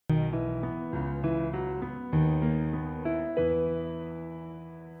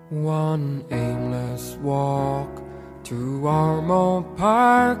One aimless walk to Armagh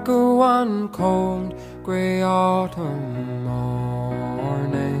Park, one cold grey autumn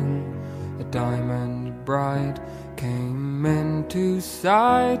morning. A diamond bride came into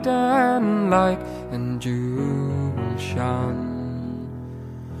sight, and like a jewel shone.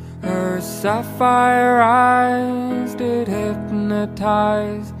 Her sapphire eyes did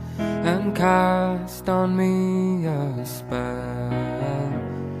hypnotize and cast on me a spell.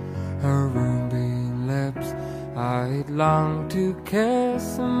 Her ruby lips I'd long to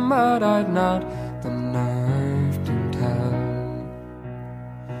kiss, but I'd not the nerve to tell.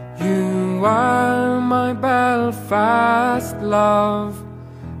 You are my Belfast love,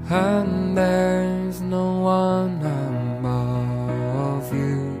 and there's no one above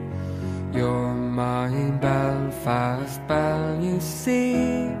you. You're my Belfast belle, you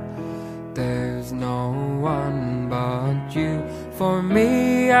see. There's no one but you for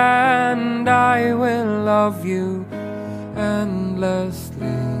me, and I will love you endlessly.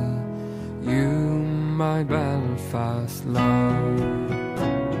 You, my Belfast love.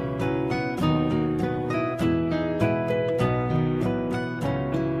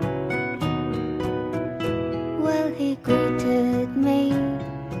 Well, he greeted me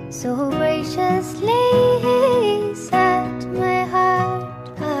so graciously, he set my heart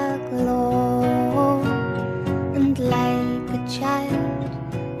aglow, and like a child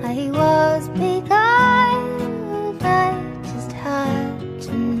I was beguiled. I just had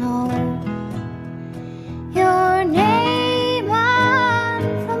to know your name and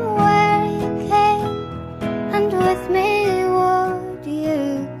from where you came, and with me would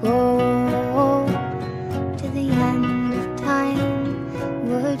you go to the end of time.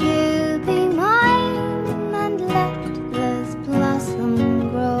 Would you be mine and let this blossom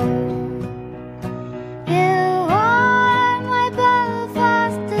grow? You are my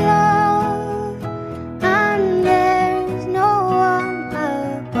Belfast love, and there's no one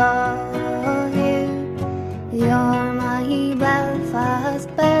above you. You're my Belfast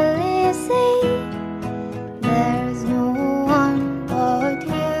belle, you see. There's no one but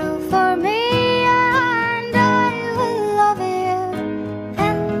you for me, and I will love you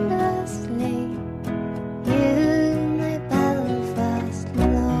endlessly. You, my Belfast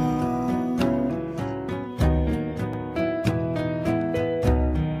love.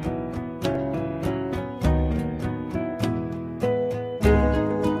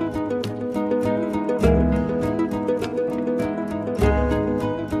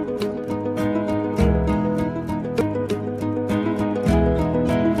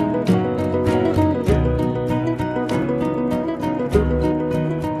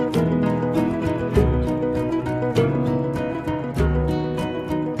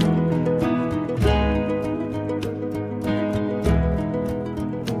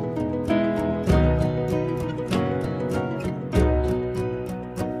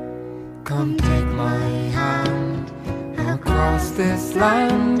 Come take my hand, across this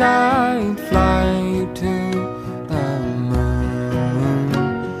land I'd fly you to the moon,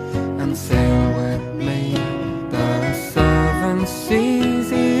 and sail with me the seven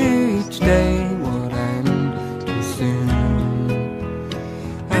seas. Each day would end too soon,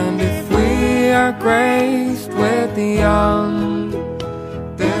 and if we are graced with the young,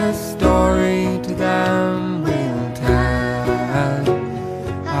 this story to them we'll tell,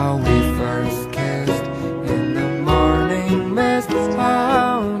 how we first kissed in the morning mist,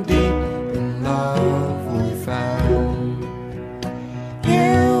 how deep in love we fell.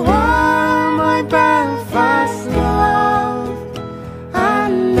 You are my Belfast love,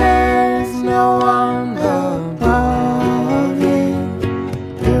 and there's no one above you.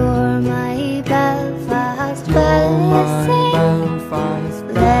 You're my Belfast You're belle, my you see. Belfast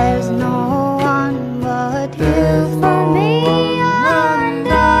There's love. no one but There's you no for me, one, and I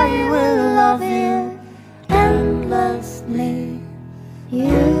will love you endlessly.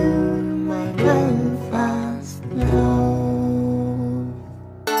 You, my Belfast love.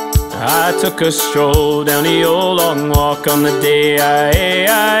 I took a stroll down the old long walk on the day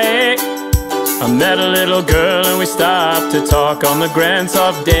I met a little girl and we stopped to talk on the grand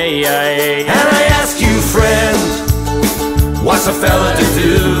soft day. And I ask you, friend, what's a fella to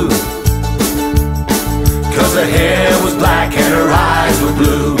do? 'Cause her hair was black and her eyes were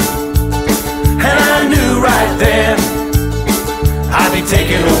blue, and I knew right then I'd be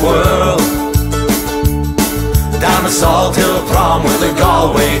taking the world down the Salt Hill prom with a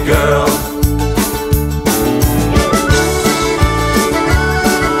Galway girl.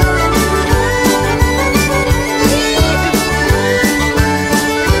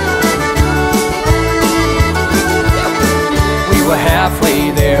 We were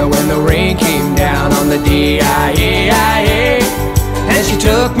halfway there when the DIA. And she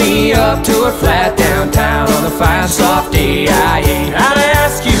took me up to her flat downtown on the fine soft DIA. And I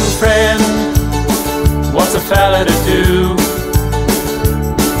ask you, friend, what's a fella to do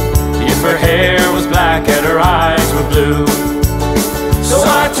if her hair was black and her eyes were blue? So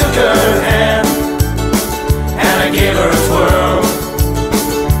I took her hand and I gave her a twirl,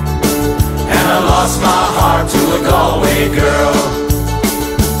 and I lost my heart to a Galway girl.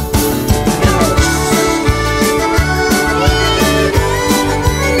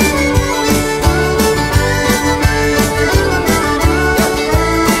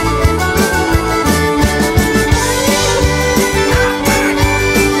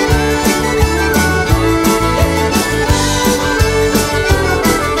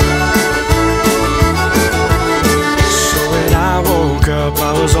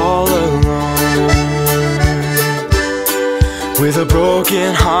 I was all alone, with a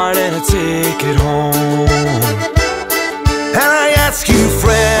broken heart and a ticket home. And I ask you,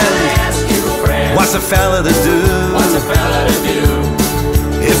 friend, what's a fella to do? What's a fella to do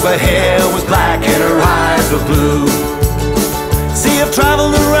if her hair was black and her eyes were blue? See, I've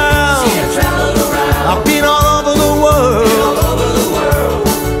traveled around